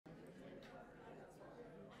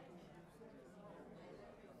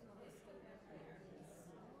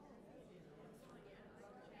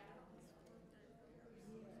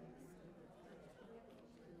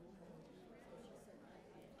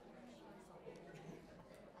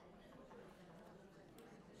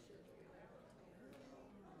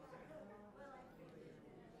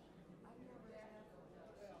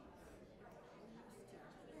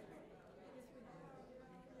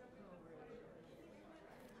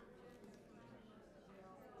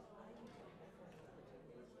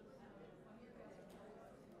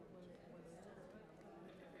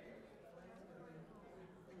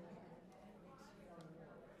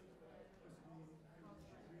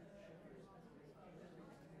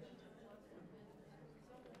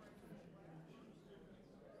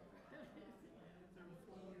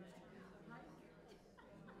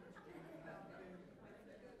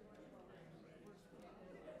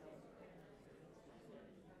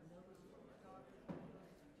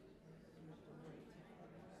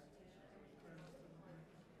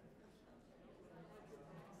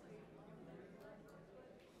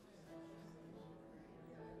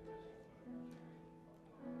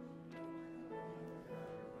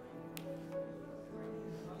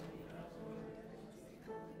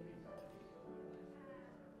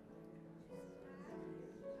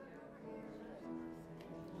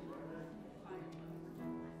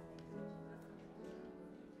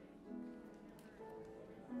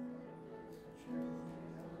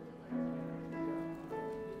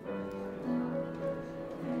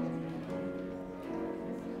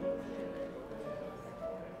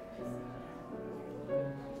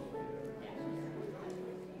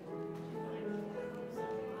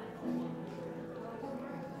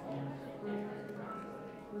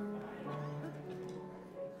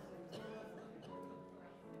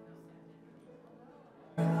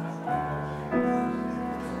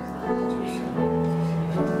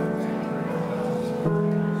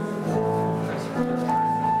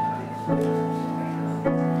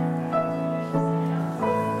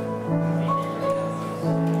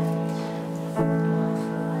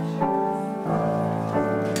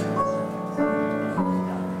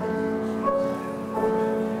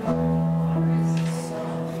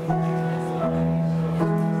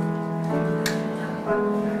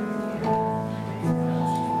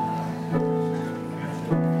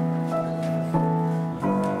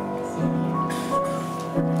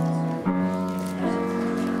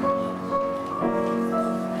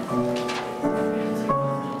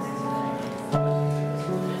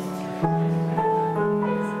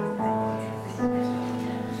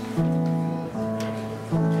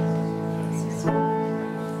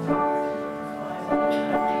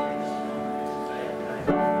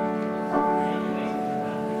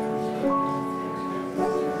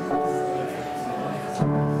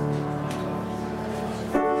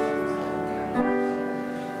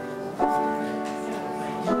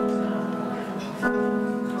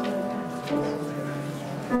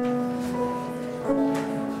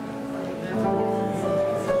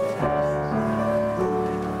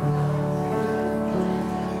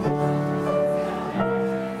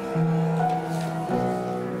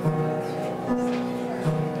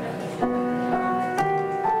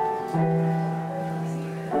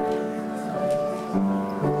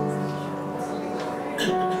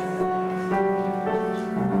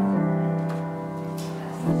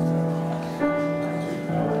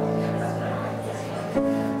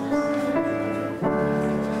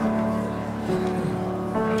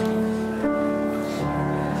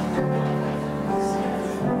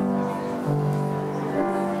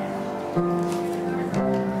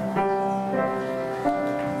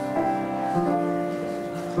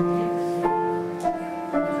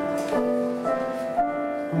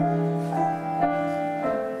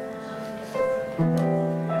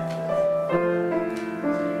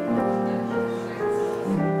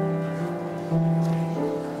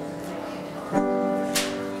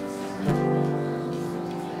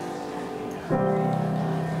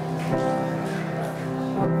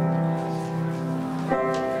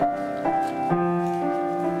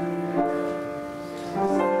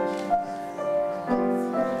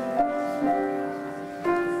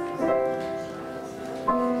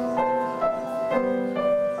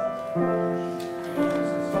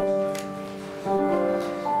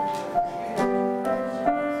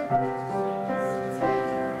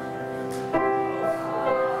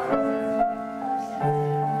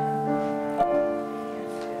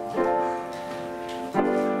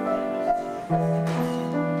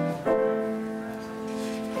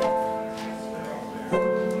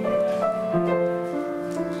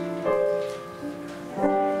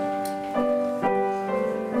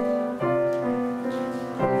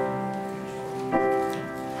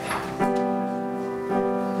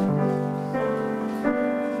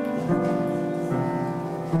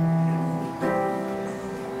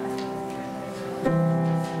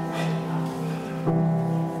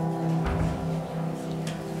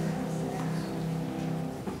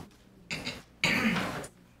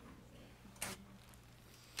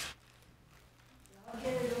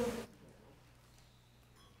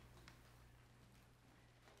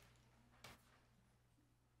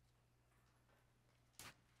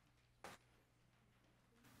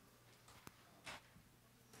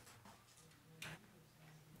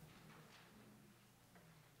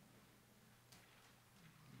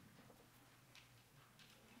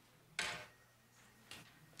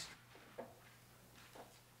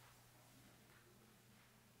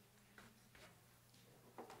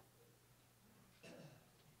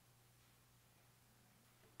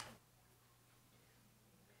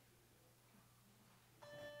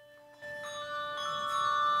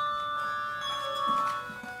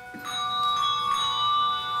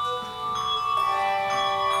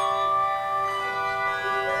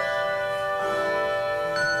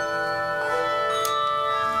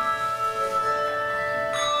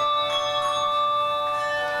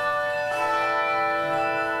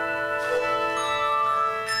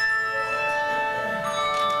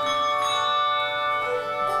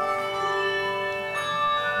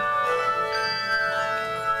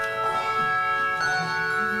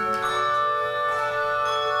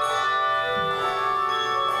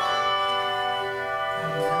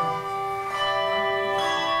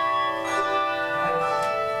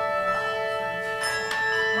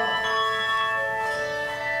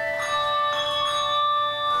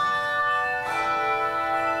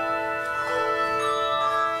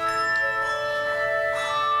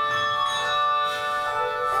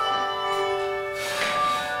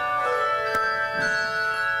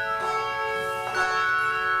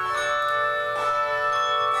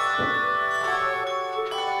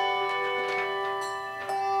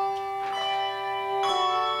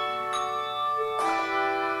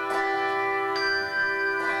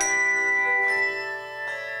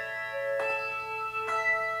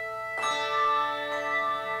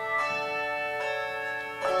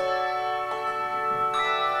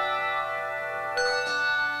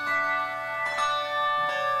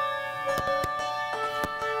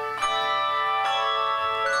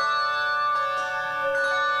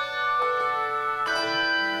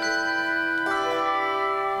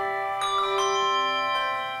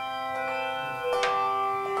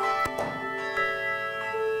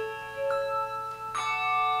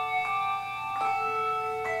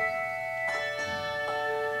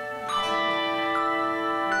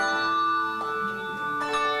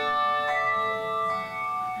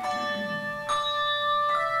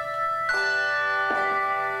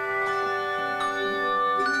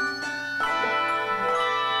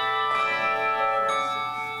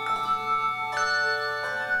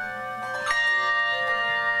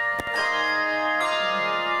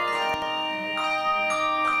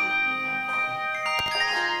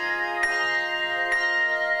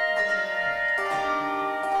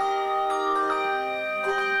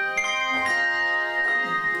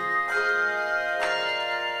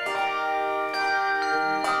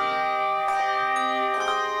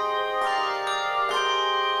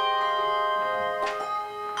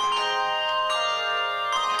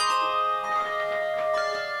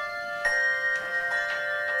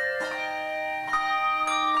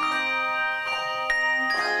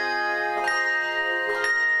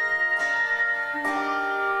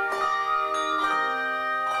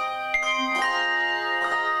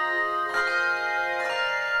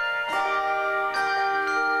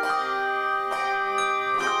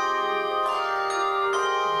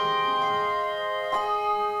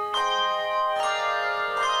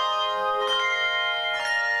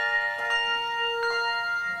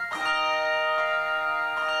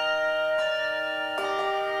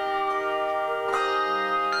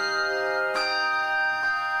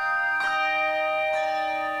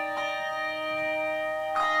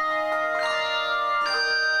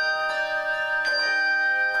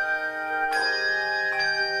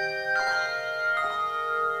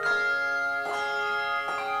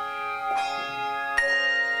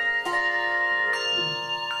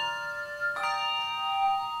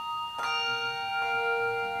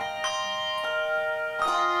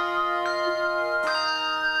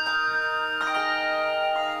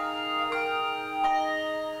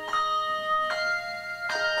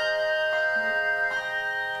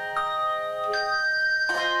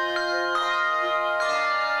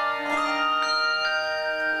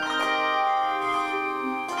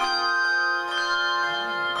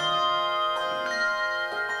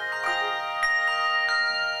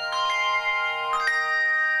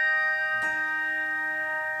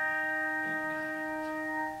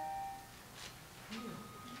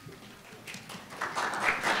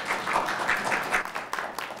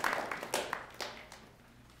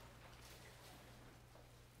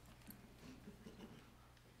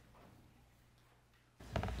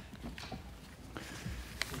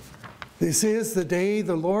This is the day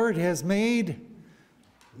the Lord has made.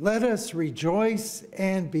 Let us rejoice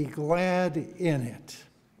and be glad in it.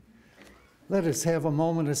 Let us have a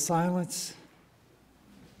moment of silence.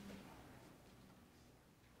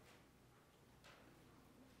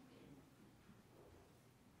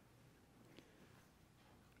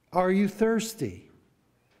 Are you thirsty?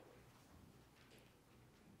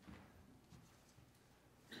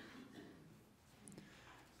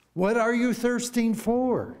 What are you thirsting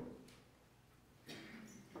for?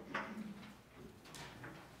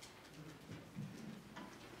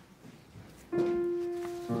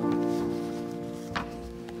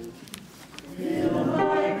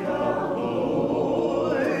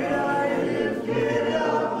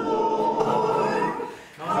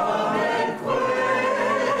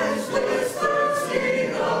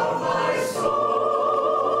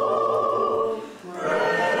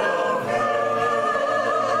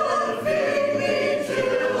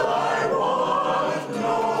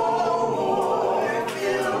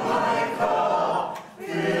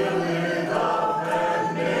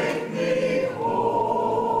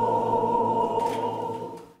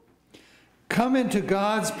 Come into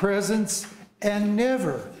God's presence and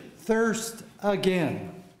never thirst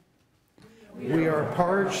again. We are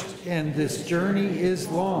parched and this journey is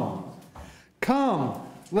long. Come,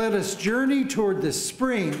 let us journey toward the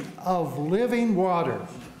spring of living water.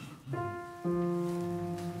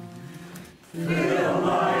 Fill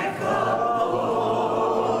my cup,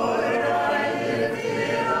 Lord, I lift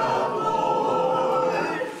it up,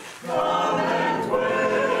 Lord. Come and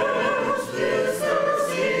quench this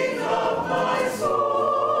thirsting of my soul.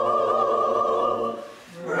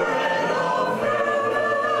 Bread of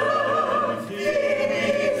heaven, feed me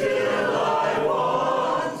till I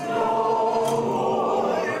want no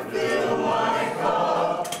more. Fill my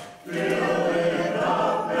cup, fill it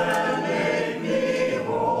up and make me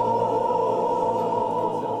whole.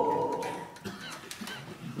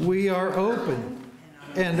 We are open,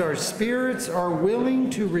 and our spirits are willing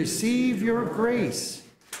to receive your grace.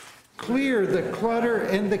 Clear the clutter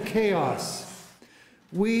and the chaos.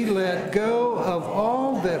 We let go of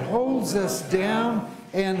all that holds us down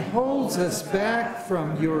and holds us back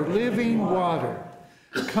from your living water.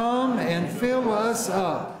 Come and fill us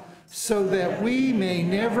up so that we may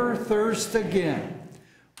never thirst again.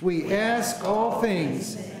 We ask all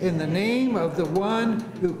things in the name of the one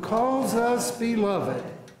who calls us beloved.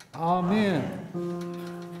 Amen.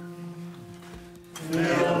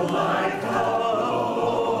 Fill my cup,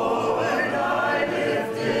 Lord, I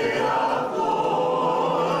lift it up,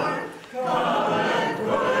 Lord. Come and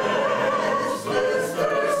quench this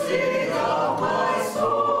thirsting of my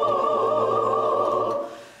soul.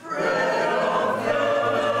 Bread of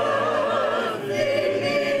heaven, feed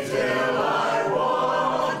me till I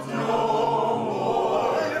want no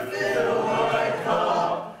more. Fill my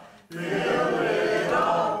cup, fill it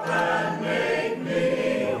up and make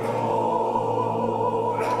me whole.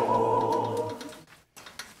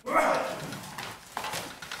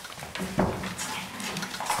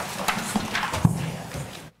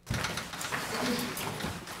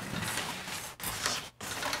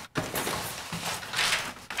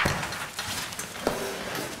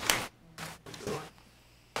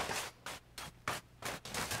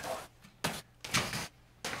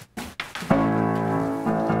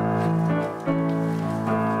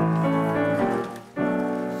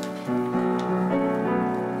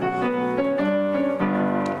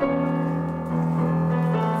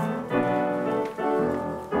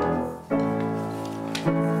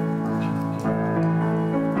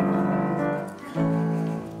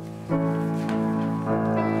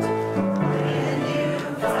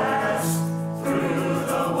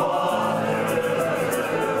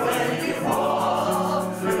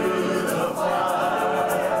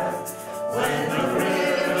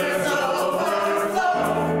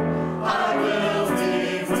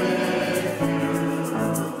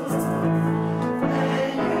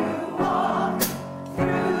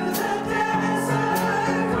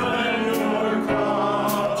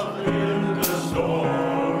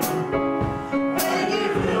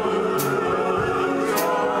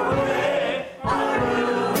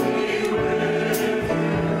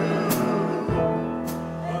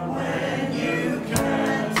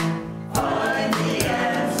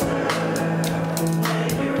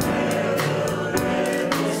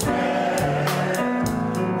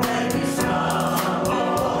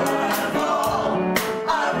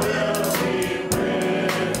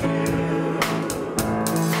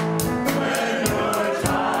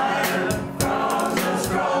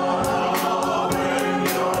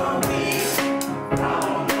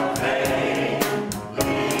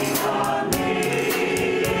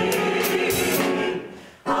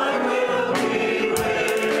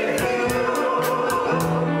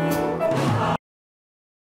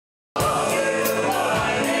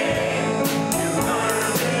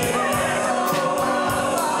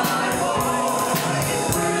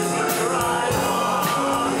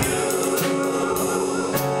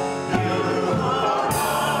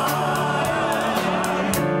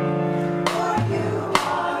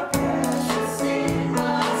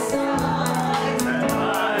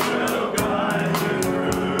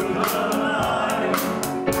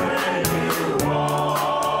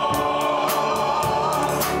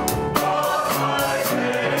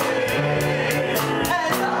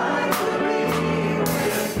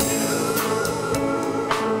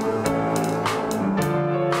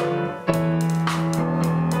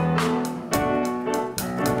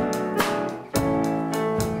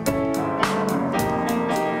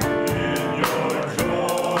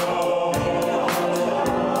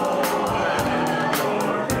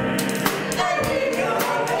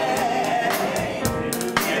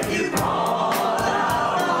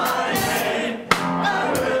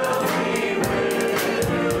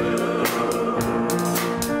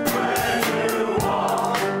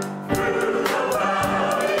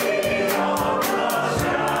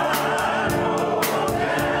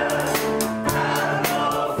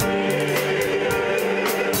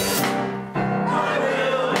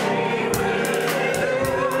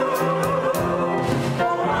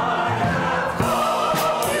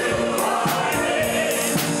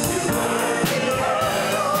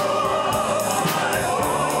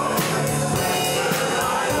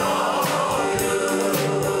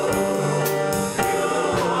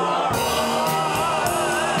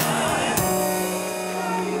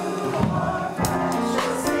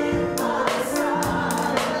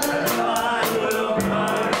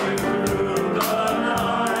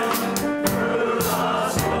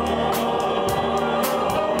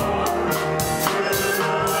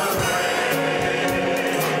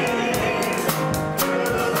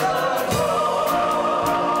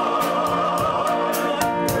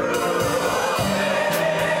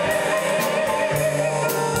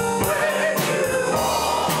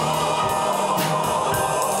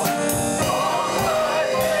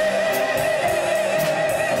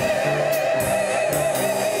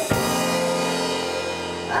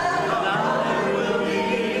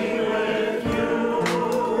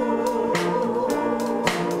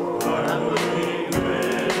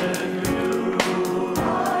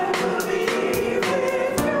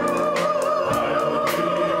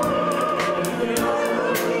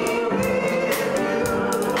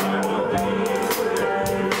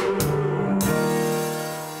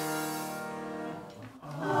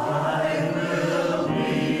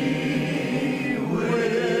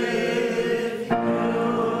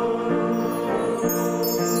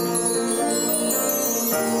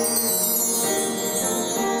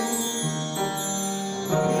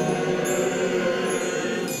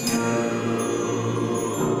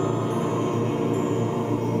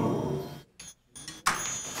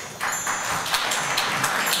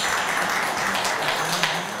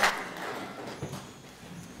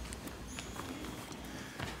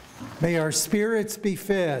 May our spirits be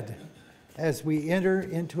fed as we enter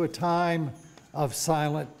into a time of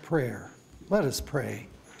silent prayer. Let us pray.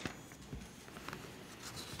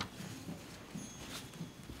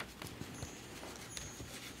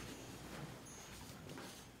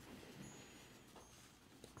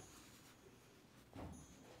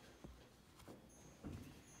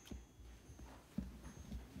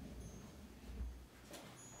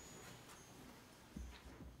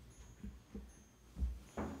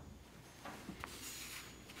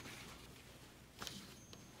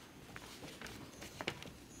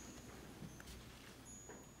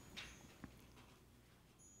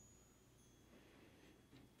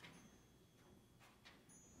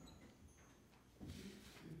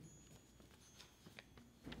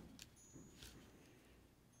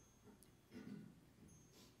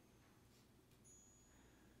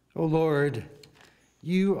 O Lord,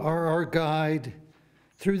 you are our guide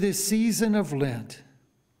through this season of Lent,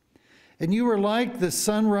 and you are like the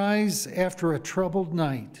sunrise after a troubled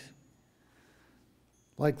night,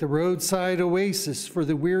 like the roadside oasis for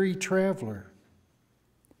the weary traveler,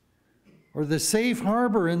 or the safe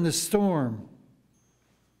harbor in the storm,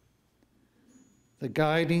 the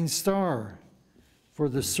guiding star for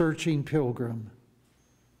the searching pilgrim.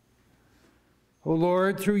 O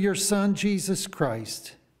Lord, through your Son, Jesus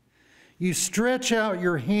Christ, you stretch out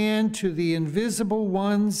your hand to the invisible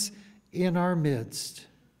ones in our midst.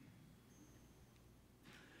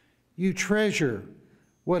 You treasure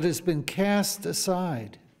what has been cast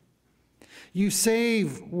aside. You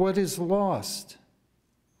save what is lost.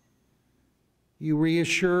 You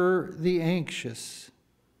reassure the anxious.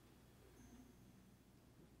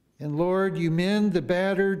 And Lord, you mend the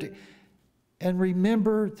battered and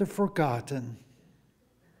remember the forgotten.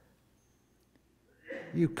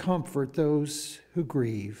 You comfort those who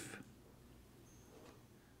grieve.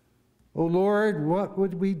 O Lord, what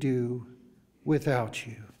would we do without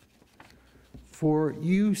you? For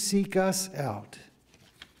you seek us out,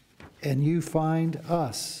 and you find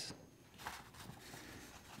us.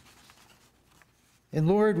 And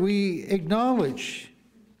Lord, we acknowledge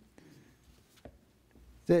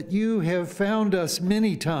that you have found us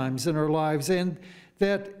many times in our lives, and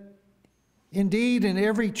that indeed in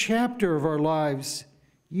every chapter of our lives,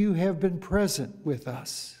 you have been present with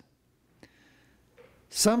us.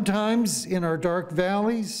 Sometimes in our dark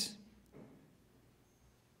valleys,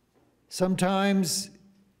 sometimes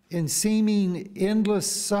in seeming endless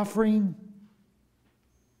suffering.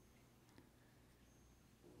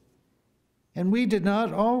 And we did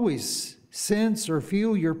not always sense or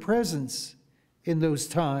feel your presence in those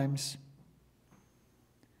times.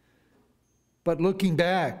 But looking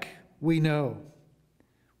back, we know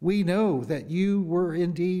that you were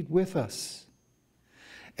indeed with us.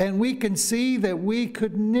 And we can see that we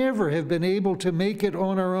could never have been able to make it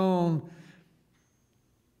on our own.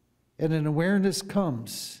 And an awareness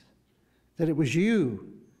comes that it was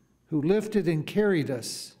you who lifted and carried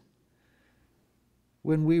us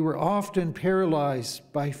when we were often paralyzed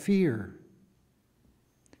by fear,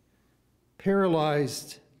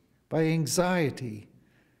 paralyzed by anxiety,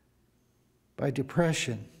 by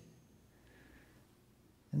depression.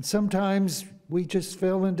 And sometimes we just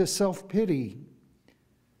fell into self-pity.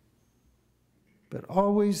 But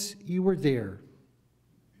always you were there,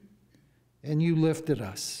 and you lifted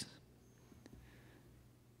us.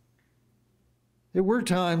 There were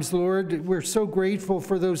times, Lord, we're so grateful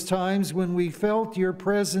for those times when we felt your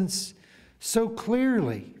presence so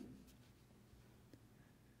clearly.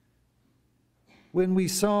 When we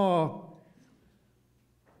saw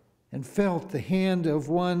and felt the hand of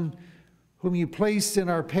one whom you placed in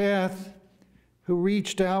our path, who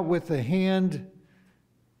reached out with a hand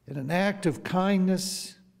in an act of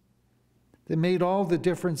kindness that made all the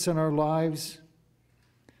difference in our lives.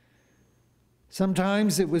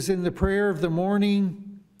 Sometimes it was in the prayer of the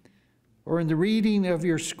morning or in the reading of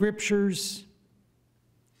your scriptures.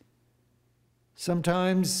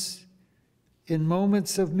 Sometimes in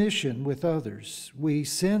moments of mission with others, we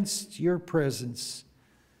sensed your presence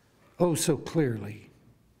oh so clearly.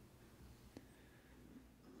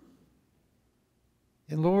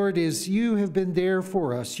 And Lord, as you have been there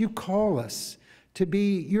for us, you call us to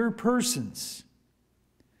be your persons,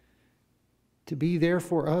 to be there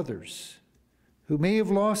for others who may have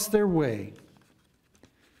lost their way,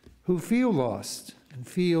 who feel lost and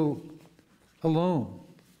feel alone.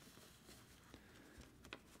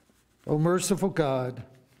 O merciful God,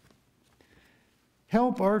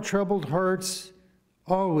 help our troubled hearts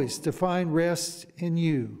always to find rest in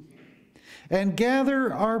you, and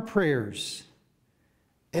gather our prayers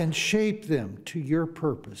and shape them to your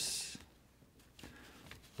purpose.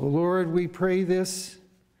 O Lord, we pray this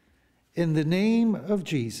In the name of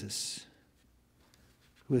Jesus,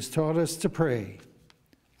 who has taught us to pray,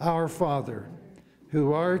 Our Father,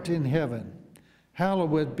 who art in heaven,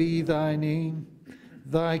 hallowed be thy name.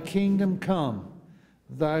 Thy kingdom come,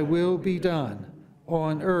 thy will be done,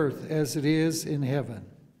 on earth as it is in heaven.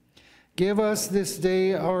 Give us this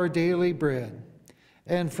day our daily bread,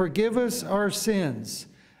 and forgive us our sins,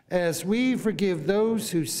 as we forgive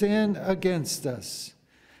those who sin against us.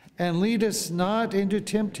 And lead us not into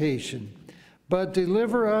temptation, but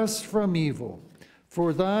deliver us from evil.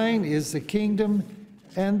 For thine is the kingdom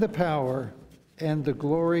and the power and the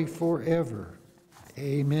glory forever.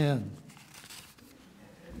 Amen.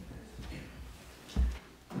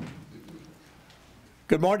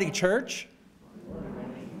 Good morning, church.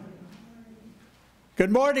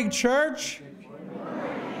 Good morning, church.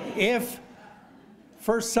 If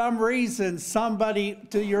for some reason somebody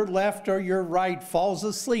to your left or your right falls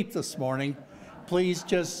asleep this morning, please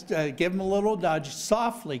just give them a little nudge,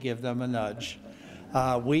 softly give them a nudge.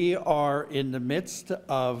 We are in the midst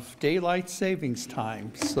of daylight savings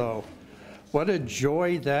time, so what a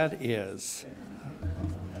joy that is.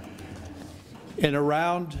 And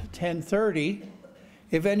around 10:30,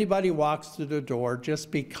 if anybody walks through the door, just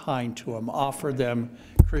be kind to them, offer them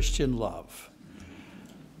Christian love.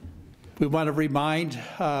 We want to remind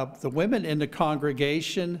the women in the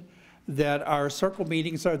congregation that our circle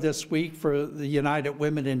meetings are this week for the United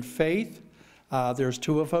Women in Faith. There's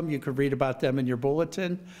 2 of them. You can read about them in your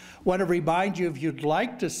bulletin. Want to remind you, if you'd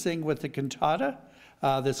like to sing with the cantata,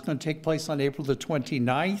 that's going to take place on April the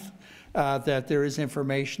 29th, that there is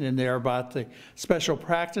information in there about the special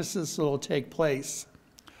practices that will take place.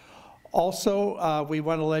 Also, we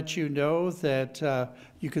want to let you know that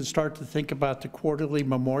you can start to think about the quarterly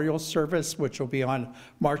memorial service, which will be on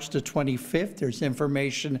March the 25th. There's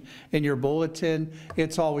information in your bulletin.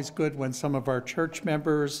 It's always good when some of our church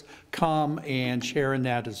members come and share in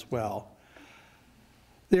that as well.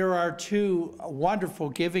 There are 2 wonderful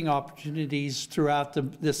giving opportunities throughout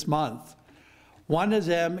this month. One of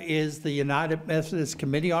them is the United Methodist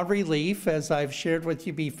Committee on Relief, as I've shared with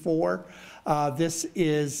you before. This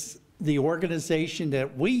is the organization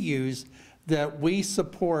that we use, that we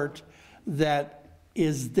support, that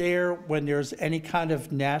is there when there's any kind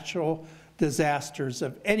of natural disasters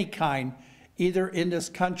of any kind, either in this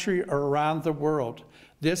country or around the world.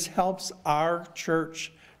 This helps our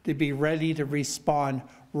church to be ready to respond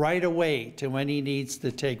right away to any needs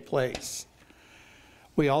to take place.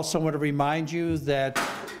 We also want to remind you that,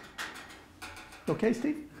 okay,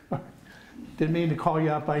 Steve? Didn't mean to call you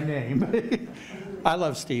out by name. I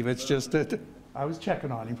love Steve, it's just that I was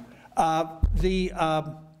checking on him.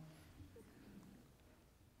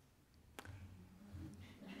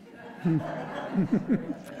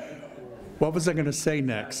 What was I going to say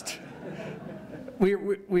next? We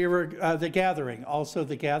were the gathering. Also,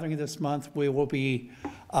 the gathering this month, we will be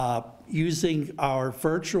using our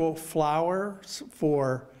virtual flowers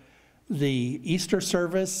for the Easter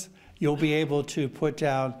service. You'll be able to put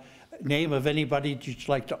down name of anybody you'd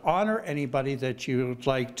like to honor, anybody that you'd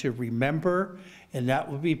like to remember, and that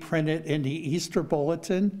will be printed in the Easter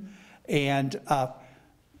bulletin. And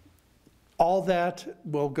all that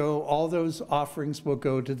will go, all those offerings will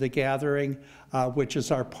go to the gathering, which is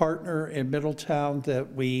our partner in Middletown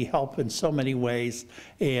that we help in so many ways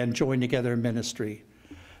and join together in ministry.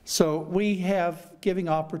 So we have giving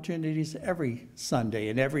opportunities every Sunday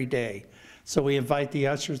and every day. So we invite the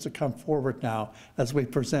ushers to come forward now as we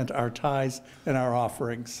present our tithes and our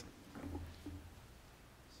offerings.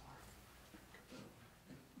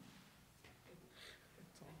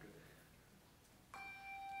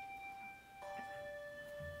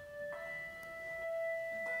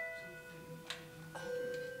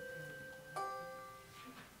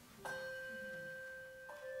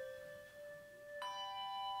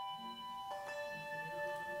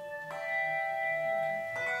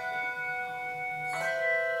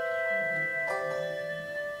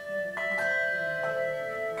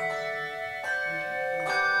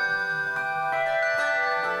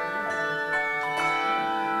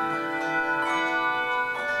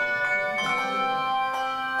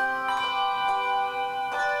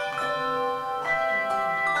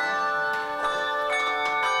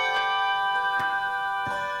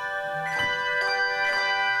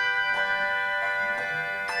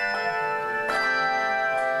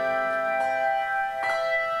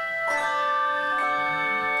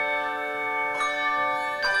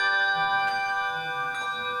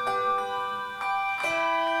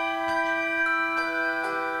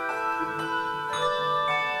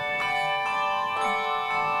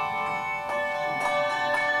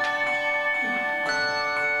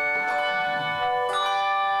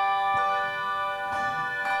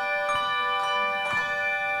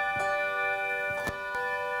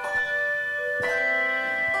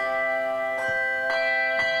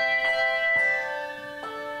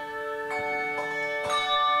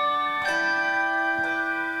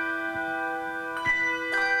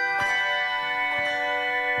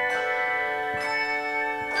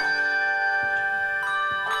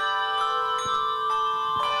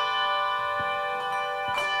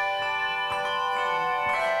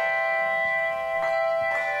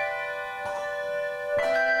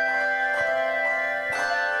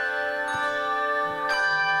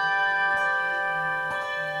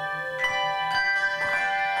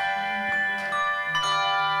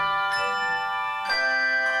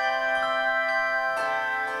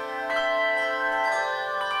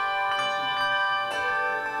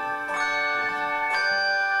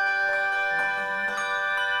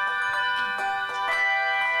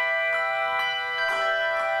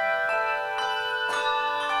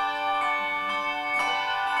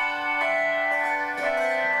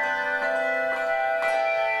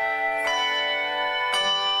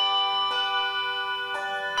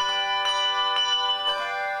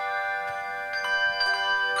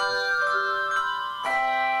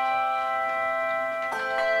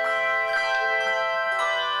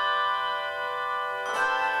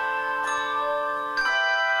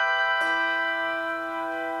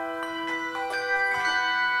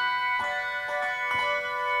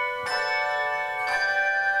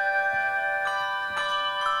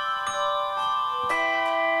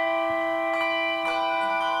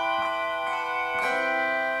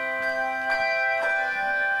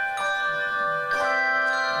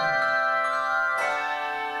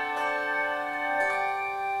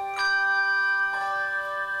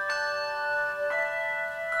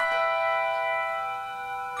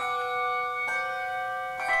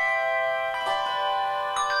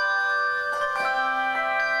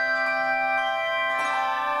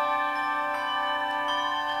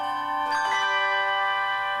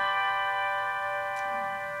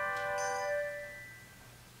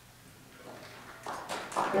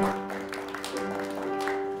 We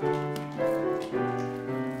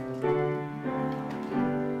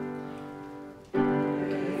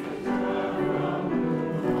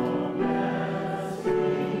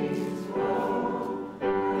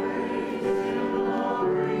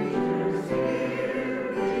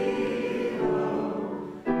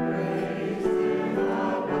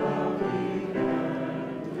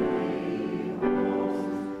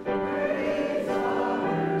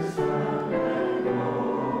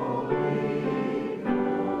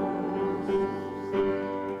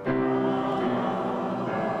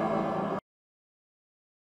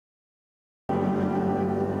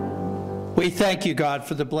thank you, God,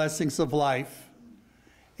 for the blessings of life,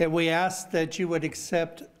 and we ask that you would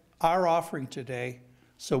accept our offering today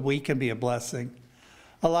so we can be a blessing.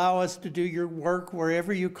 Allow us to do your work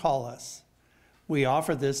wherever you call us. We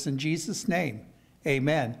offer this in Jesus' name.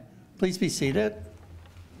 Amen. Please be seated.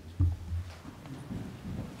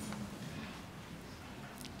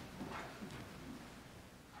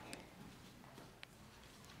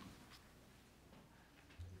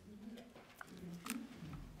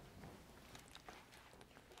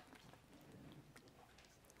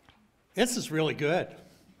 This is really good.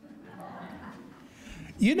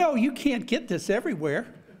 You know, you can't get this everywhere.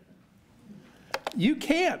 You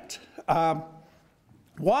can't.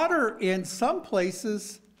 Water in some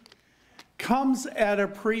places comes at a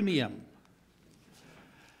premium.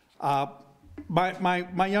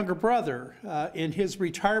 My younger brother, in his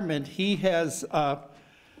retirement, he has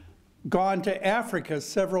gone to Africa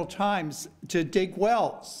several times to dig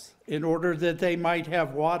wells in order that they might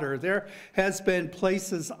have water. There has been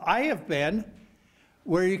places I have been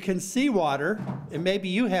where you can see water, and maybe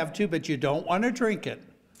you have too, but you don't want to drink it.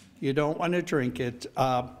 You don't want to drink it.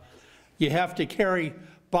 You have to carry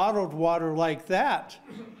bottled water like that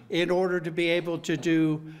in order to be able to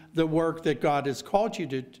do the work that God has called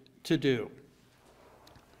you to do.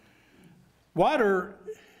 Water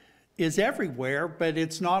is everywhere, but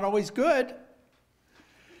it's not always good.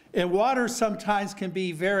 And water sometimes can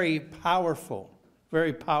be very powerful,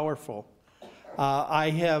 very powerful. I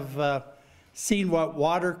have seen what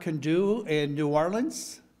water can do in New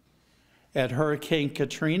Orleans at Hurricane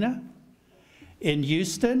Katrina, in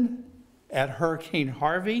Houston at Hurricane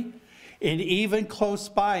Harvey, and even close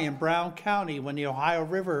by in Brown County when the Ohio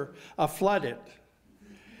River flooded.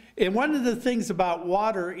 And one of the things about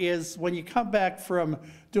water is when you come back from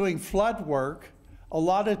doing flood work, a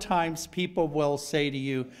lot of times people will say to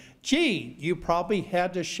you, gee, you probably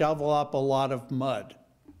had to shovel up a lot of mud.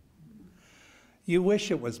 You wish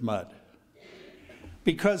it was mud.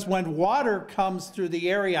 Because when water comes through the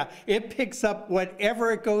area, it picks up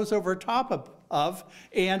whatever it goes over top of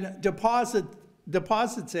and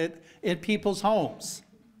deposits it in people's homes.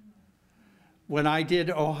 When I did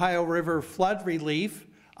Ohio River flood relief,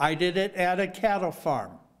 I did it at a cattle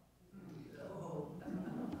farm.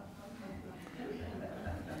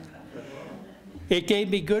 It gave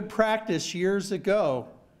me good practice years ago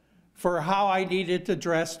for how I needed to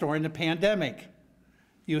dress during the pandemic.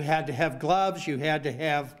 You had to have gloves, you had to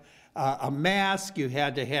have a mask, you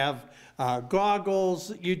had to have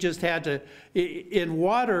goggles, you just had to, and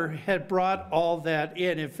water had brought all that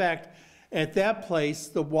in. In fact, at that place,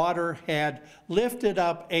 the water had lifted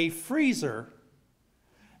up a freezer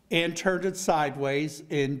and turned it sideways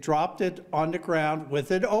and dropped it on the ground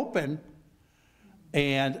with it open.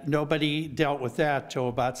 And nobody dealt with that till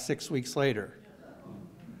about 6 weeks later.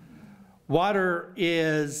 Water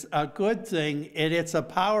is a good thing, and it's a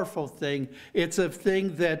powerful thing. It's a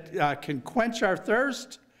thing that can quench our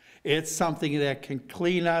thirst. It's something that can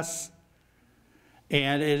clean us.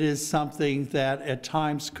 And it is something that at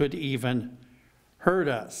times could even hurt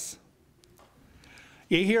us.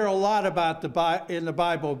 You hear a lot about in the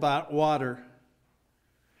Bible about water.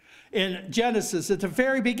 In Genesis, at the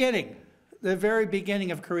very beginning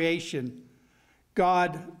of creation,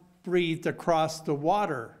 God breathed across the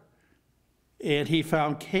water, and he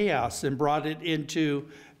found chaos and brought it into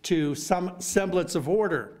some semblance of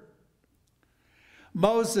order.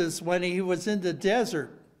 Moses, when he was in the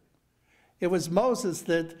desert, it was Moses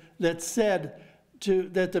that said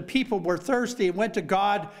that the people were thirsty and went to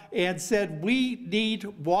God and said, we need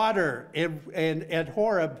water. And at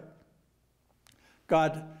Horeb,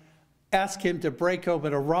 God asked him to break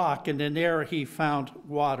open a rock, and in there he found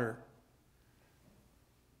water.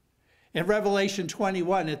 In Revelation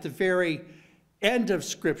 21, at the very end of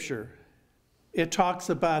Scripture, it talks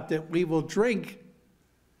about that we will drink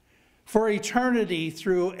for eternity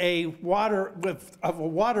through a water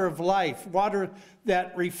of life, water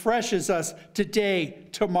that refreshes us today,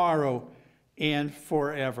 tomorrow, and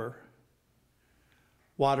forever.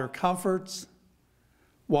 Water comforts,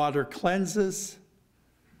 Water cleanses,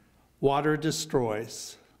 water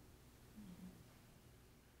destroys.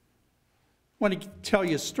 I want to tell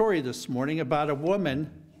you a story this morning about a woman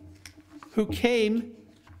who came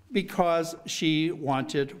because she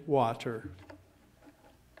wanted water.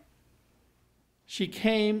 She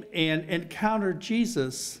came and encountered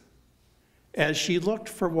Jesus as she looked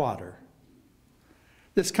for water.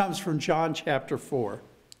 This comes from John chapter 4.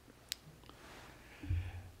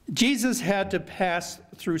 Jesus had to pass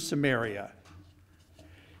through Samaria.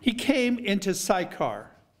 He came into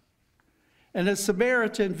Sychar, and a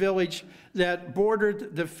Samaritan village that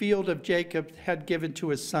bordered the field of Jacob had given to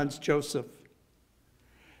his sons Joseph.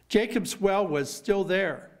 Jacob's well was still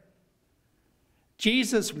there.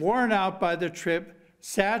 Jesus, worn out by the trip,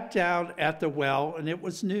 sat down at the well, and it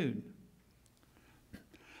was noon.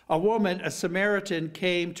 A woman, a Samaritan,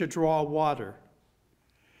 came to draw water.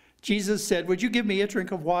 Jesus said, "Would you give me a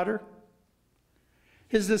drink of water?"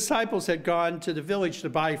 His disciples had gone to the village to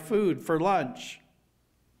buy food for lunch.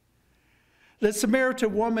 The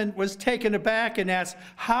Samaritan woman was taken aback and asked,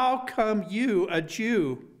 "How come you, a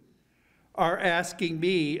Jew, are asking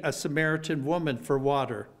me, a Samaritan woman, for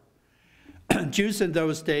water?" Jews in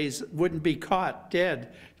those days wouldn't be caught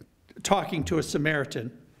dead talking to a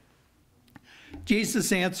Samaritan.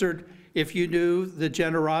 Jesus answered, "If you knew the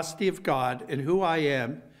generosity of God and who I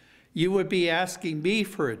am, you would be asking me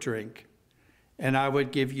for a drink, and I would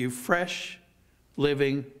give you fresh,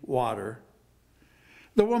 living water."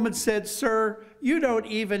 The woman said, "Sir, you don't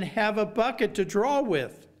even have a bucket to draw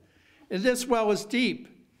with, and this well is deep.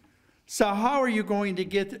 So how are you going to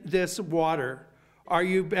get this water? Are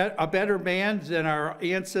you a better man than our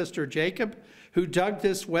ancestor Jacob, who dug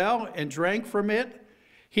this well and drank from it?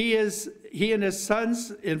 He and his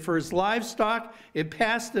sons, and for his livestock, and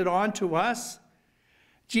passed it on to us."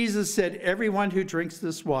 Jesus said, "Everyone who drinks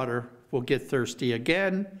this water will get thirsty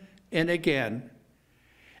again and again.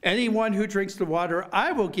 Anyone who drinks the water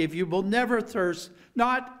I will give you will never thirst,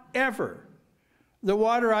 not ever. The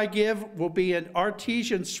water I give will be an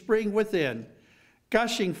artesian spring within,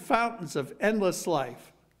 gushing fountains of endless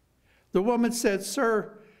life." The woman said,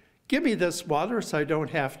 "Sir, give me this water so I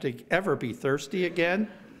don't have to ever be thirsty again."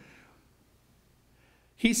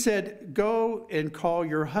 He said, "Go and call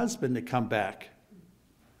your husband to come back."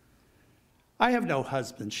 "I have no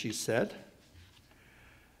husband," she said.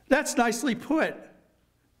 "That's nicely put.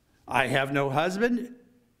 I have no husband.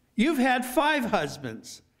 You've had 5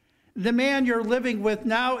 husbands. The man you're living with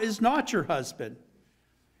now is not your husband.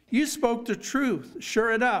 You spoke the truth,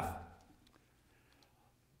 sure enough."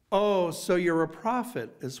 "Oh, so you're a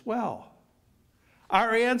prophet as well.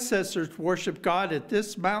 Our ancestors worshiped God at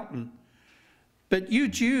this mountain, but you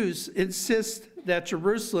Jews insist that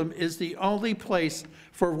Jerusalem is the only place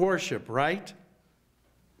for worship, right?"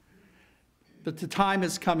 "But the time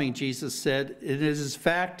is coming," Jesus said, "it is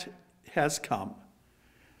fact has come.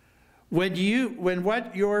 When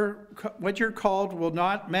what you're called will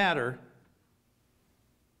not matter,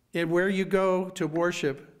 and where you go to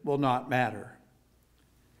worship will not matter.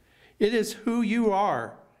 It is who you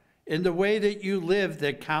are and the way that you live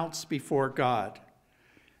that counts before God.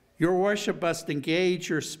 Your worship must engage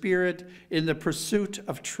your spirit in the pursuit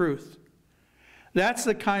of truth. That's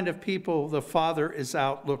the kind of people the Father is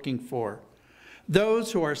out looking for.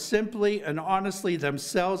 Those who are simply and honestly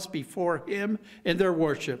themselves before him in their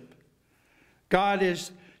worship. God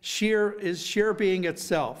is sheer being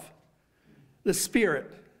itself, the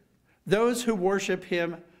Spirit. Those who worship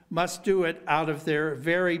him must do it out of their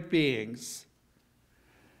very beings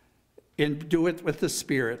and do it with the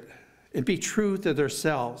Spirit and be true to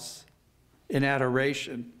themselves in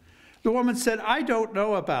adoration. The woman said, "I don't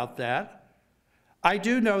know about that. I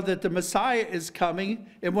do know that the Messiah is coming,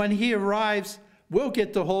 and when he arrives, we'll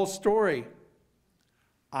get the whole story."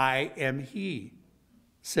 "I am he,"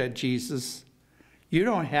 said Jesus. "You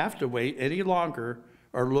don't have to wait any longer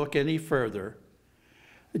or look any further."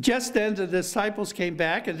 Just then the disciples came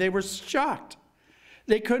back and they were shocked.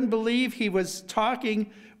 They couldn't believe he was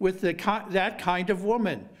talking with that kind of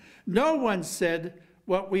woman. No one said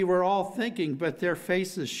what we were all thinking, but their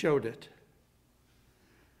faces showed it.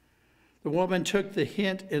 The woman took the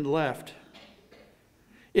hint and left.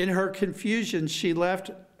 In her confusion, she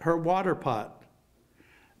left her water pot.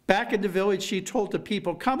 Back in the village, she told the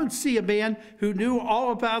people, "Come and see a man who knew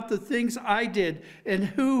all about the things I did and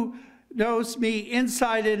who knows me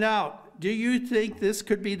inside and out. Do you think this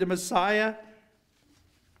could be the Messiah?"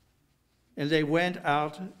 And they went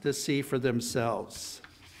out to see for themselves.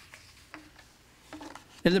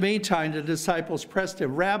 In the meantime, the disciples pressed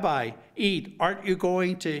him, "Rabbi, eat. Aren't you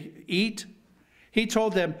going to eat?" He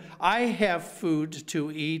told them, "I have food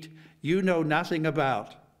to eat you know nothing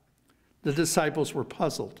about." The disciples were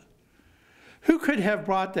puzzled. Who could have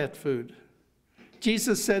brought that food?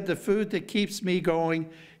 Jesus said, the food that keeps me going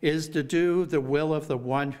is to do the will of the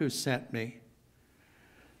one who sent me.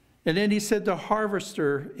 And then he said, the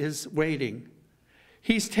harvester is waiting.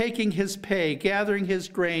 He's taking his pay, gathering his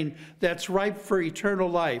grain that's ripe for eternal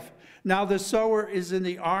life. Now the sower is in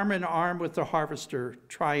the arm in arm with the harvester,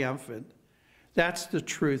 triumphant. That's the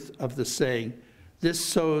truth of the saying. This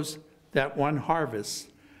sows that one harvest.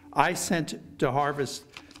 I sent to harvest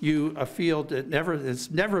you a field that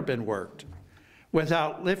has never been worked.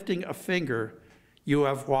 Without lifting a finger, you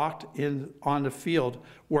have walked in on the field,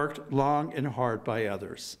 worked long and hard by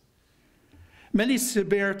others. Many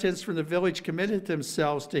Samaritans from the village committed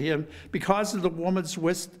themselves to him because of the woman's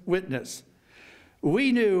witness.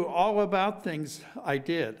 We knew all about things I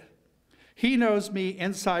did. He knows me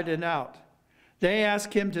inside and out. They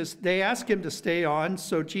asked him to stay on,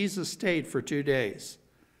 so Jesus stayed for 2 days.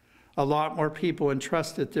 A lot more people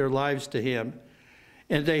entrusted their lives to him,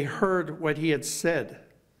 and they heard what he had said.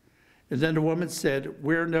 And then the woman said,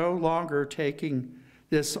 we're no longer taking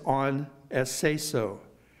this on as say-so.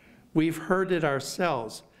 We've heard it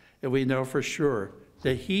ourselves, and we know for sure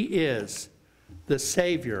that he is the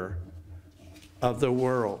Savior of the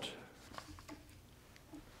world.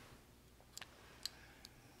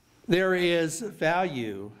 There is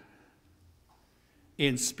value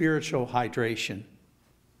in spiritual hydration,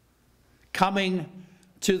 coming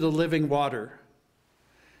to the living water.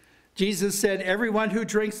 Jesus said, everyone who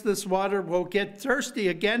drinks this water will get thirsty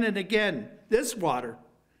again and again, this water.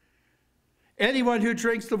 Anyone who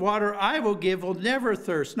drinks the water I will give will never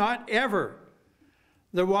thirst, not ever.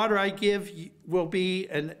 The water I give will be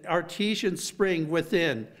an artesian spring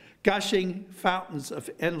within, gushing fountains of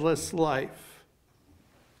endless life.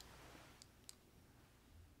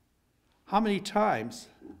 How many times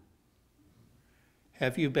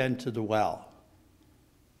have you been to the well?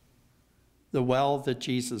 The well that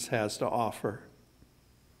Jesus has to offer.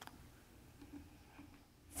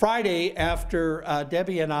 Friday, after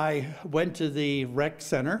Debbie and I went to the rec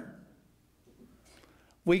center,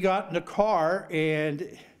 we got in the car,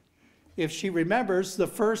 and if she remembers, the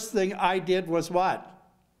first thing I did was what?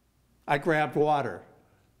 I grabbed water.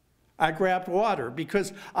 I grabbed water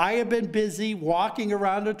because I had been busy walking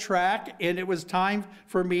around the track, and it was time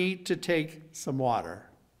for me to take some water.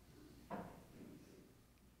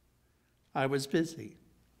 I was busy,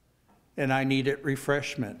 and I needed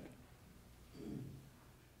refreshment.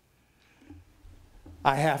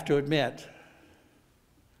 I have to admit,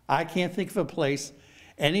 I can't think of a place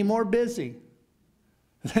any more busy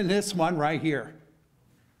than this one right here.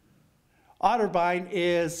 Otterbein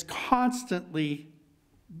is constantly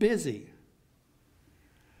busy.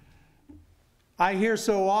 I hear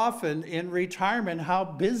so often in retirement how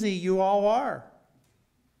busy you all are.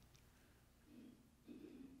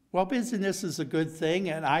 Well, busyness is a good thing,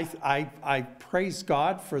 and I praise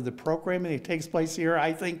God for the programming that takes place here.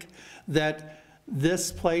 I think that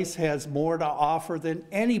this place has more to offer than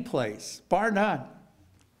any place, bar none.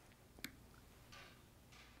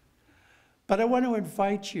 But I want to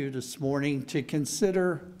invite you this morning to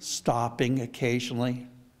consider stopping occasionally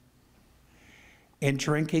and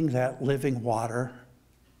drinking that living water,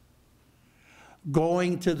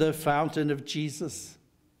 going to the fountain of Jesus,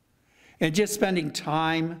 and just spending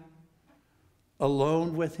time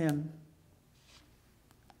alone with him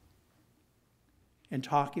and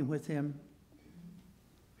talking with him,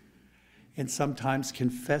 and sometimes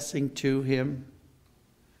confessing to him,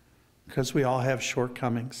 because we all have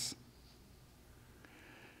shortcomings.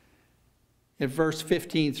 In verse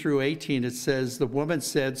 15 through 18, it says, the woman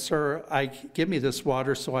said, "Sir, give me this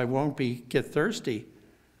water so I won't get thirsty.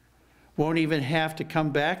 Won't even have to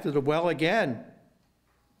come back to the well again."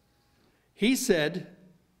 He said,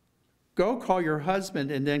 "Go call your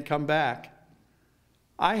husband and then come back."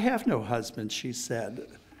 "I have no husband," she said.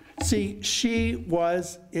 See, she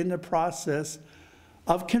was in the process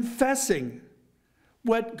of confessing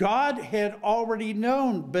what God had already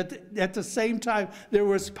known, but at the same time, there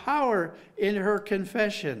was power in her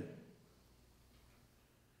confession.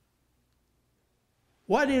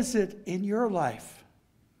 What is it in your life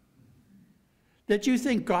that you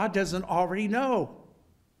think God doesn't already know?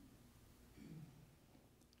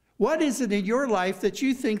 What is it in your life that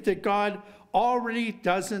you think that God already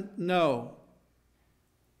doesn't know?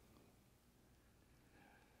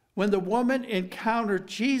 When the woman encountered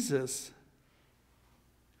Jesus,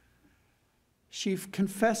 she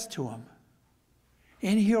confessed to him,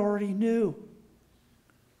 and he already knew.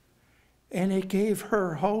 And it gave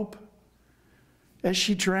her hope as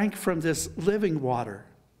she drank from this living water.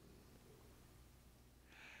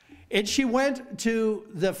 And she went to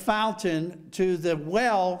the fountain, to the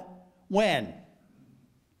well, when?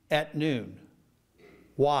 At noon.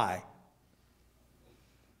 Why?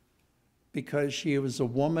 Because she was a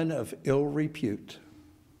woman of ill repute.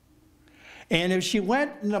 And if she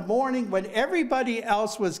went in the morning when everybody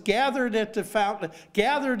else was gathered at the fountain,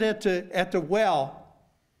 gathered at the well,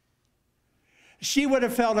 she would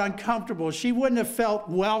have felt uncomfortable. She wouldn't have felt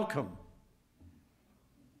welcome.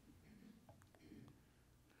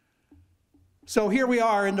 So here we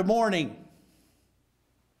are in the morning.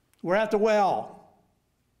 We're at the well.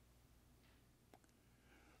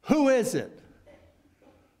 Who is it?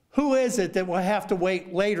 Who is it that will have to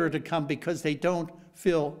wait later to come because they don't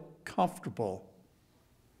feel comfortable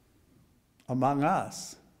among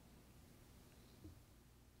us?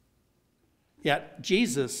 Yet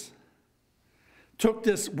Jesus took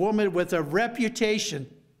this woman with a reputation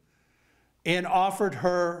and offered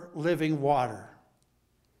her living water.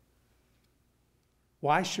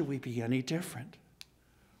 Why should we be any different?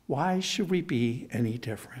 Why should we be any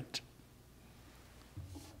different?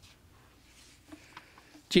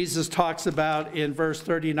 Jesus talks about in verse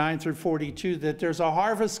 39 through 42 that there's a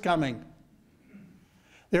harvest coming.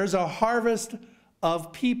 There's a harvest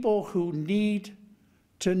of people who need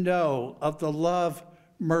to know of the love,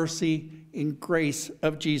 mercy, and grace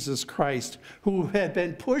of Jesus Christ, who had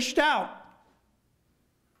been pushed out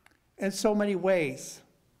in so many ways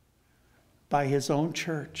by his own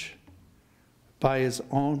church, by his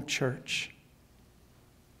own church.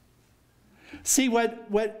 See what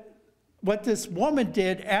this woman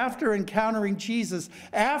did after encountering Jesus,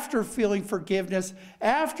 after feeling forgiveness,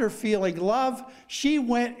 after feeling love, she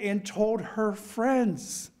went and told her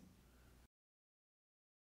friends.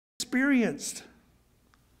 Experienced.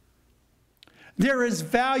 There is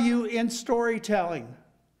value in storytelling.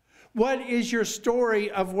 What is your story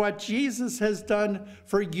of what Jesus has done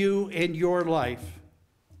for you in your life?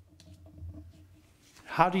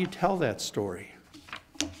 How do you tell that story?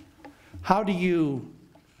 How do you,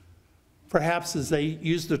 perhaps as they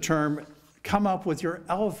use the term, come up with your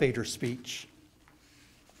elevator speech?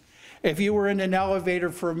 If you were in an elevator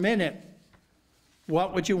for a minute,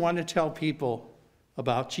 what would you want to tell people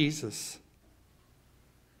about Jesus?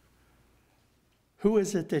 Who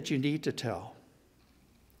is it that you need to tell?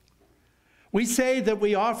 We say that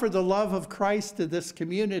we offer the love of Christ to this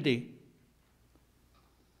community.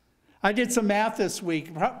 I did some math this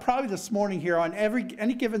week, probably this morning here, on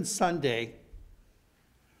any given Sunday,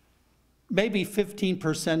 maybe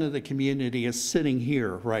 15% of the community is sitting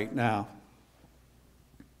here right now.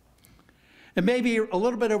 And maybe a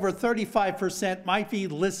little bit over 35% might be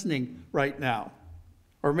listening right now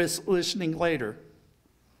or listening later.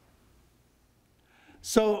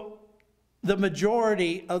 So the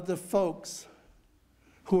majority of the folks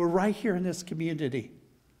who are right here in this community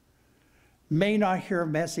may not hear a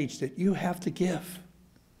message that you have to give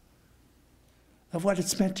of what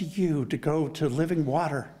it's meant to you to go to living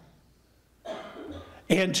water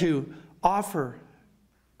and to offer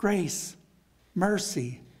grace,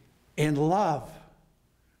 mercy, and love.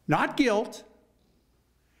 Not guilt.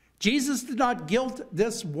 Jesus did not guilt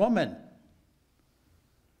this woman.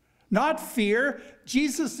 Not fear.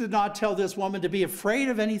 Jesus did not tell this woman to be afraid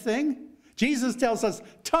of anything. Jesus tells us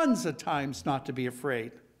tons of times not to be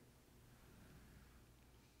afraid.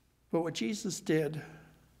 But what Jesus did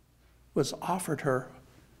was offered her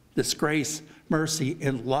this grace, mercy,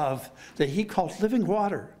 and love that he called living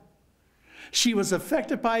water. She was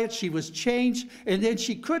affected by it, she was changed, and then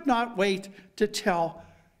she could not wait to tell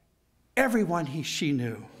everyone she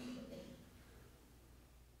knew.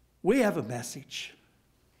 We have a message.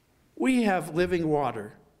 We have living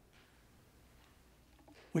water,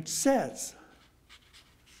 which says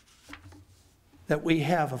that we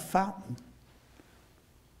have a fountain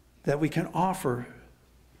that we can offer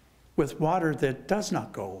with water that does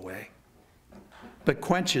not go away, but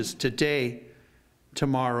quenches today,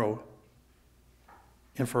 tomorrow,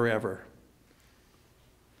 and forever.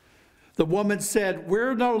 The woman said,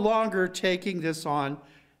 "We're no longer taking this on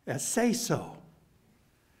as say-so.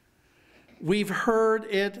 We've heard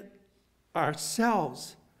it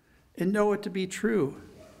ourselves and know it to be true.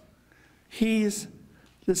 He's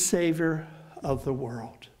the Savior of the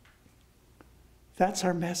world." That's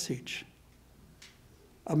our message.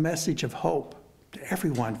 A message of hope to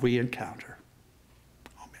everyone we encounter.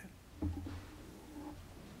 Amen.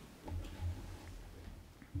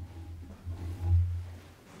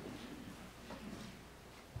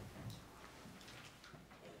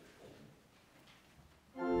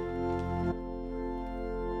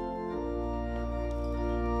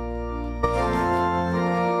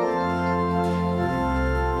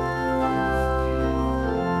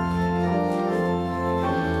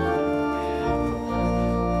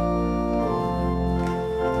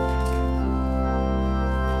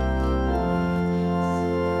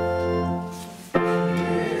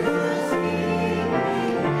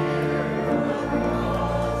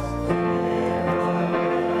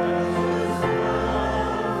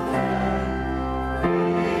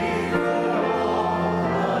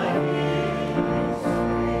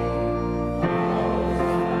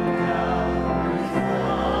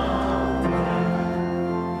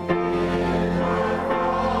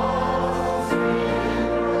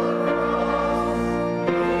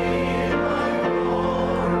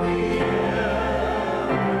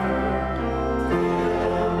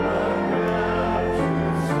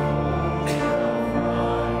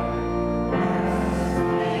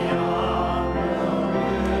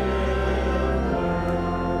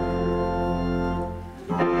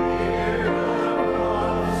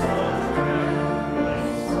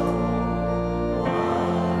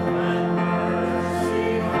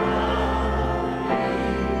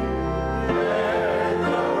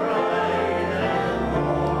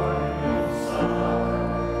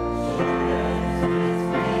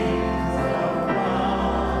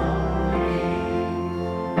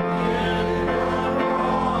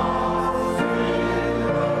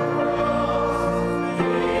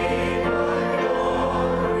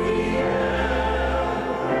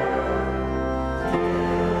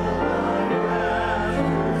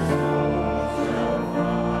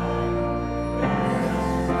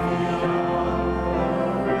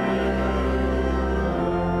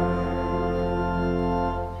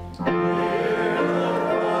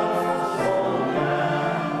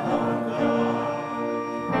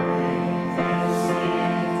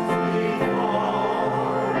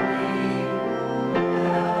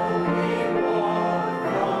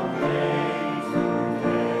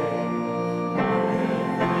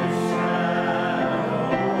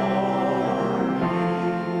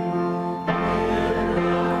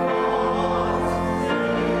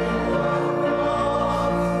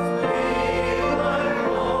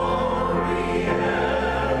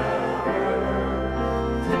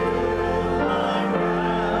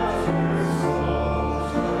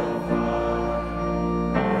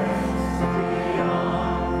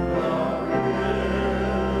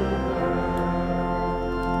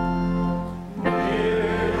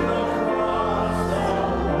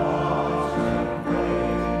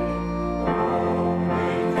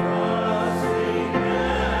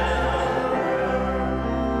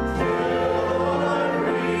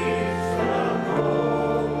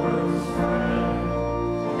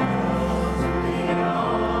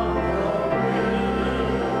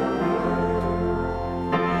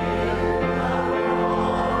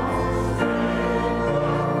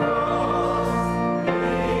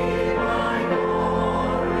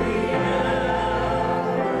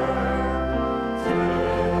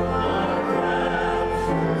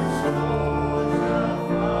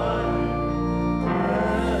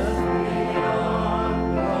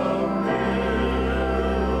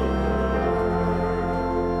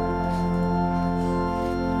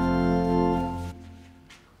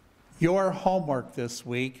 Your homework this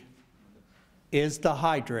week is to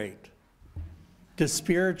hydrate, to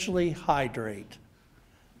spiritually hydrate,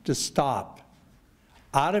 to stop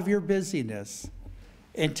out of your busyness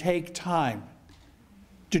and take time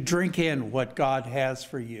to drink in what God has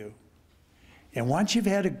for you. And once you've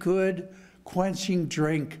had a good quenching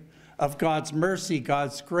drink of God's mercy,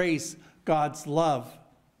 God's grace, God's love,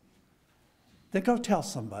 then go tell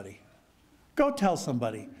somebody. Go tell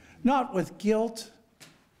somebody, not with guilt,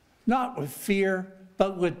 not with fear,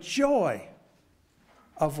 but with joy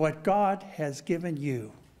of what God has given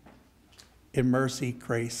you in mercy,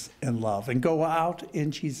 grace, and love. And go out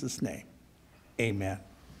in Jesus' name. Amen.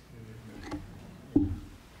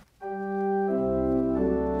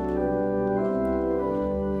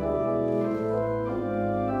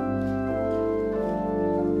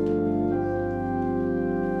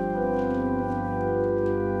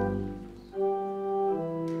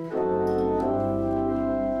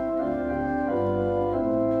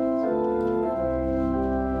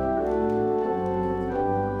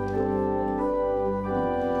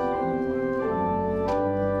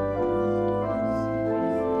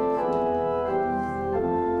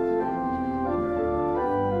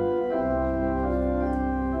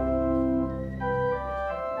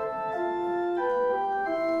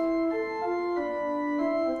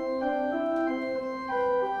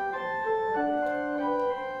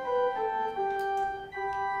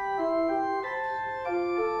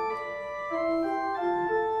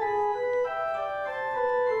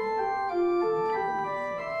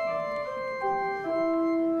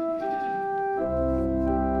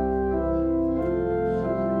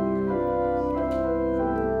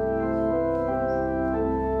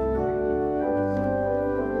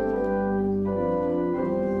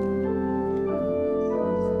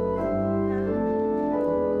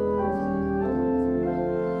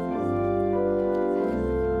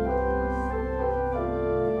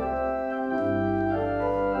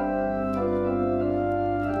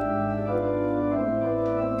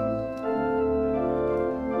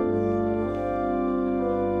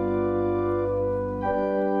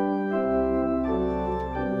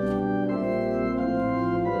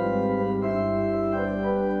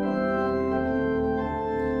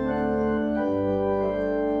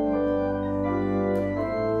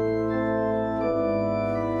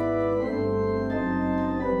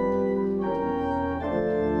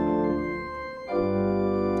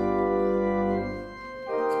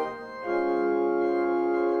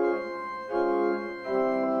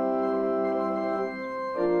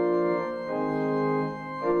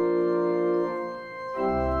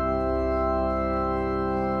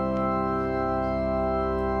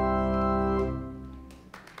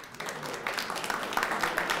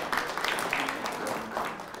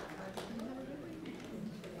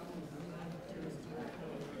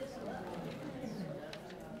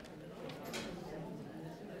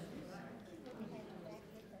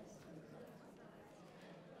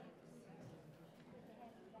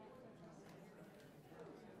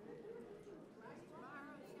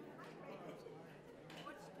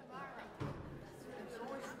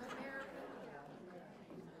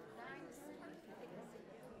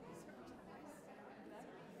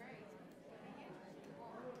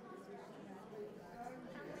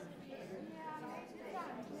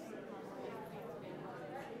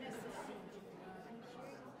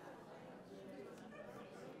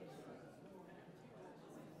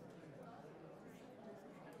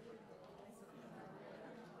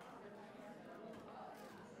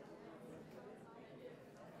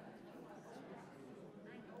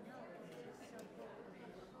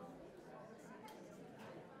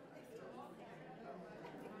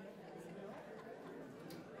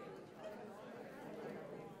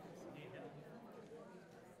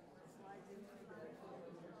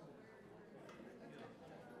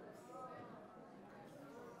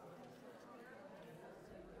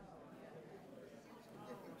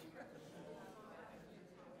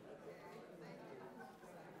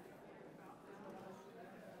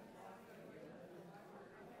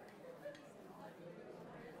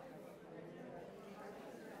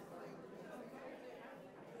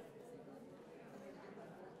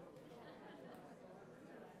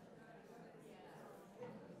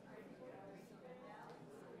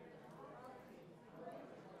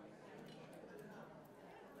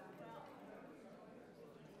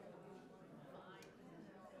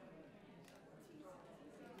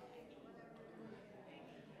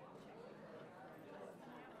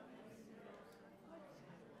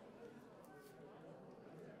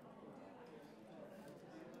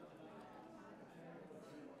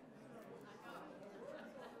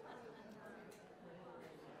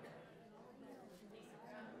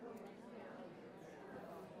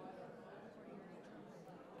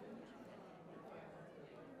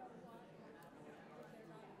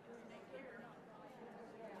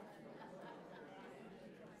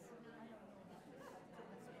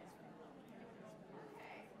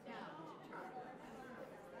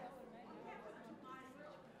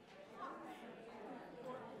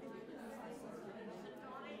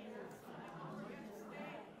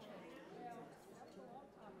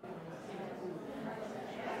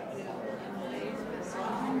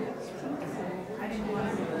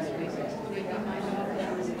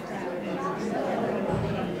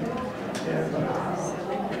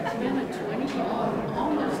 been a 20,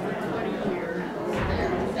 almost a 20 year.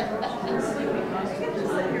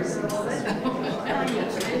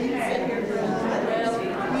 Well,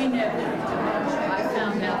 we never, I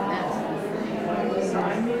found out that. I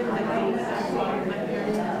knew the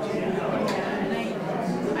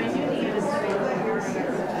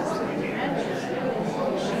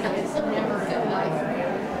never felt like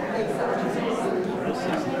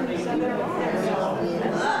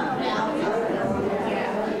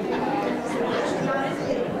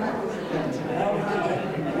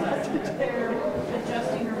they're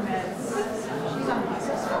adjusting her meds. She's on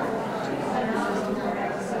hospice.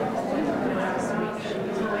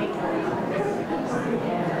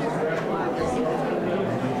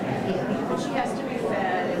 She has to be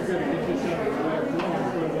fed.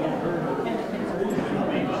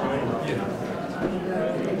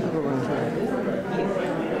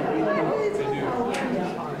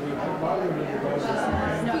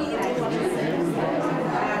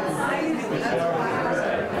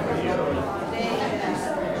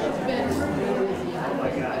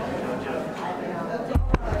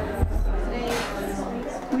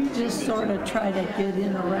 We just sort of try to get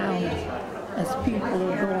in around as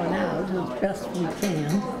people are going out as best we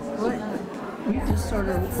can. We just sort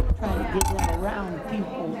of try to get in around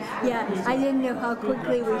people. Yeah, I didn't know how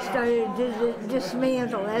quickly we started to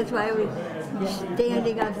dismantle. That's why I was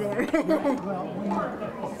standing up there. Well,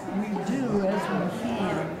 we do as we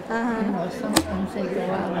can. You know, sometimes they go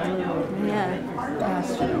out a little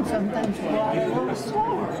faster, and sometimes go out a little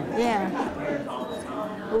slower. Yeah.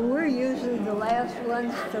 Well, we're usually the last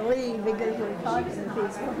ones to leave because we're talking to people.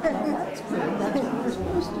 That's good. That's what we're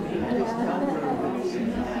supposed to do. Just tell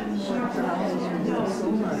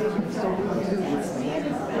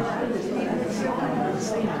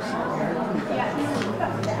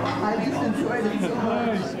I just enjoyed it so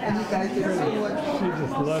much, and you guys did so much. She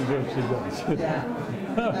just loves what she does. Yeah,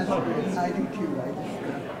 that's great. I do too.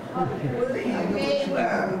 I know that she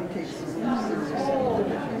really takes it seriously.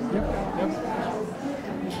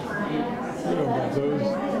 You know about those.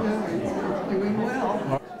 Doing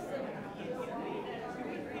well.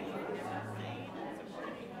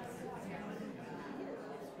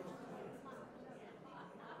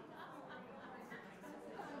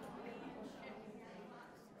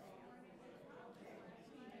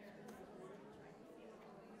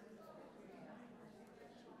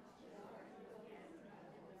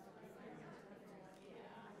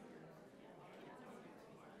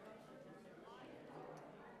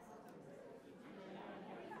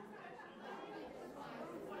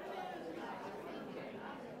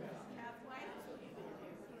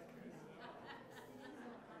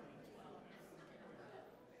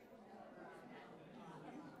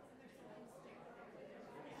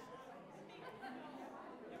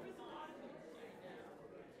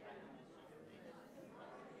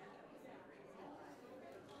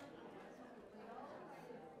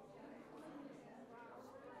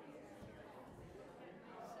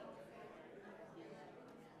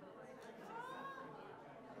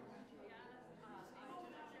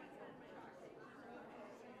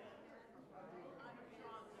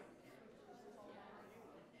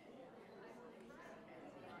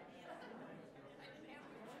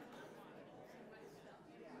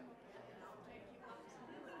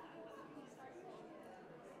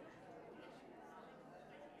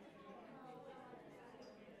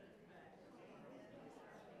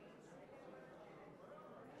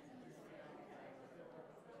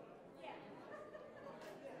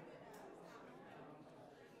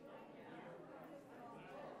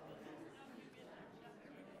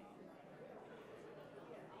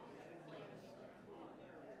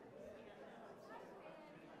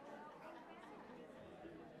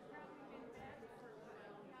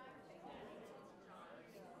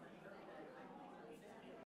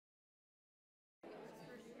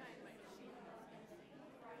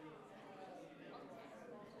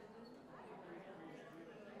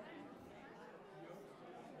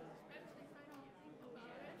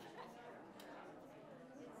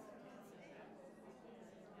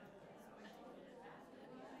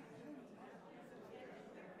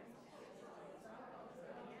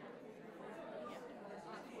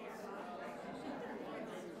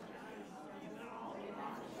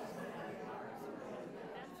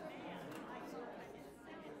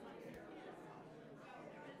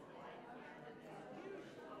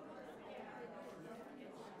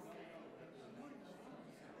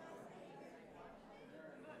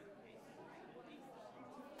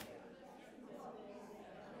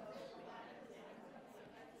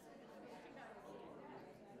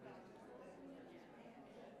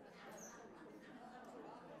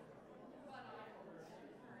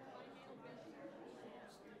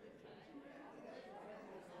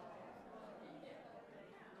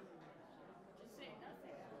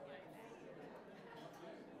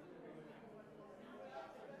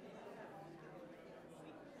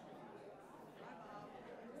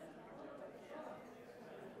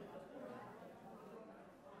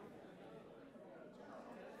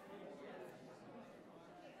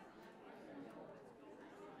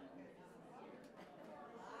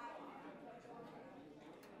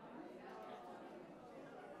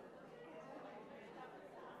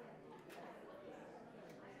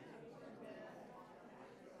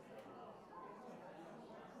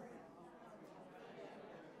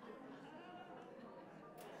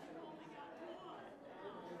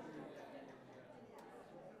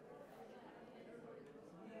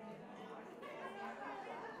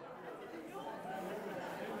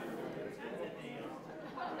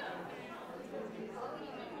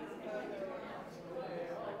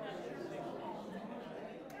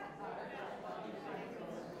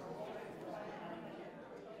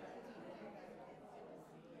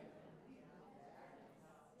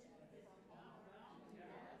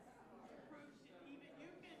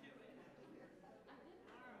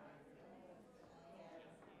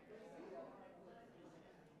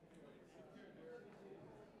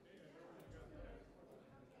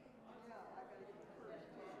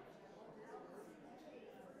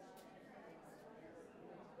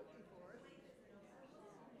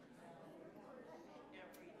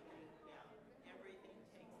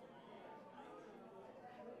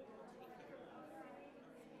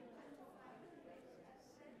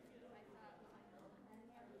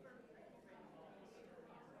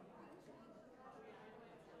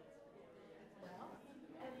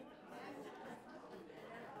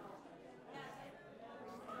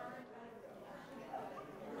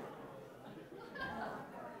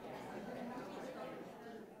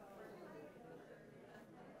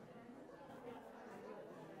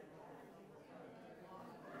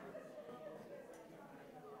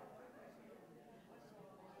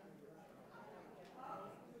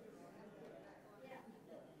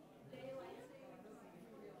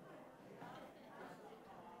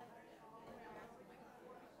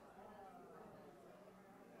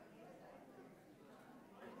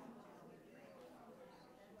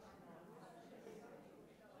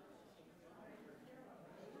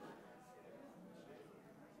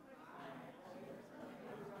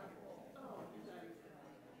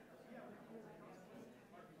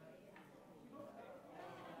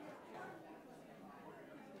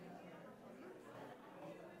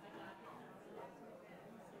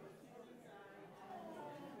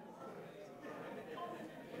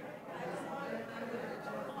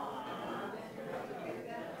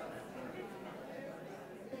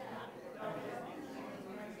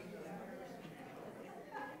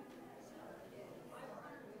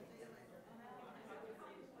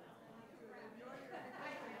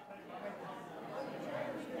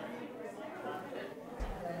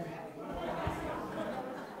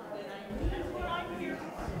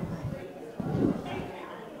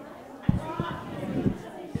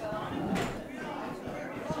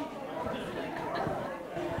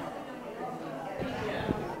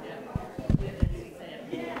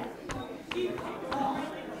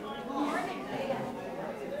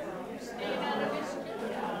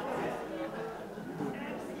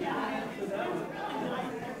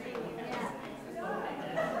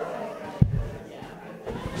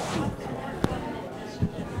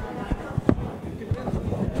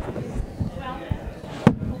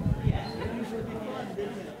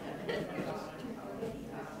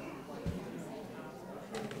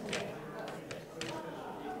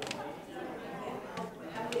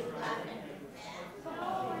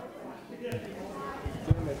 Jim,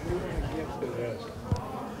 if we want to get to this,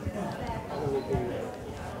 how do we do that?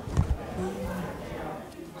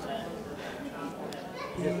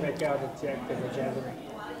 Just make out a check to whichever.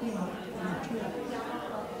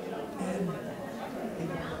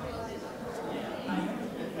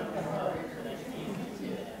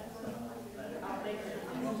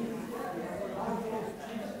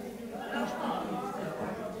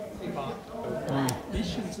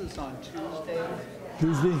 Missions is on Tuesday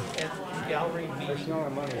Tuesday? at Gallery It's not a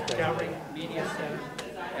money thing. Gallery Media Center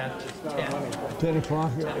at Not a money 10. thing. 10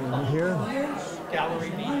 o'clock here? Gallery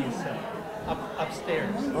Media Center,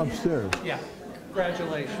 upstairs. Upstairs. Yeah,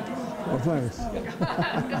 congratulations. Oh, thanks.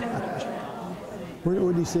 What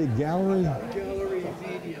did he say, gallery? Gallery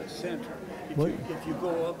Media Center. What? If you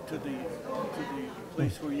go up to the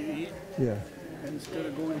place where you eat, Yeah, and instead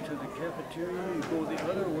of going to the cafeteria, you go the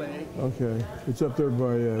other way. okay. It's up there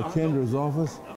by Kendra's office?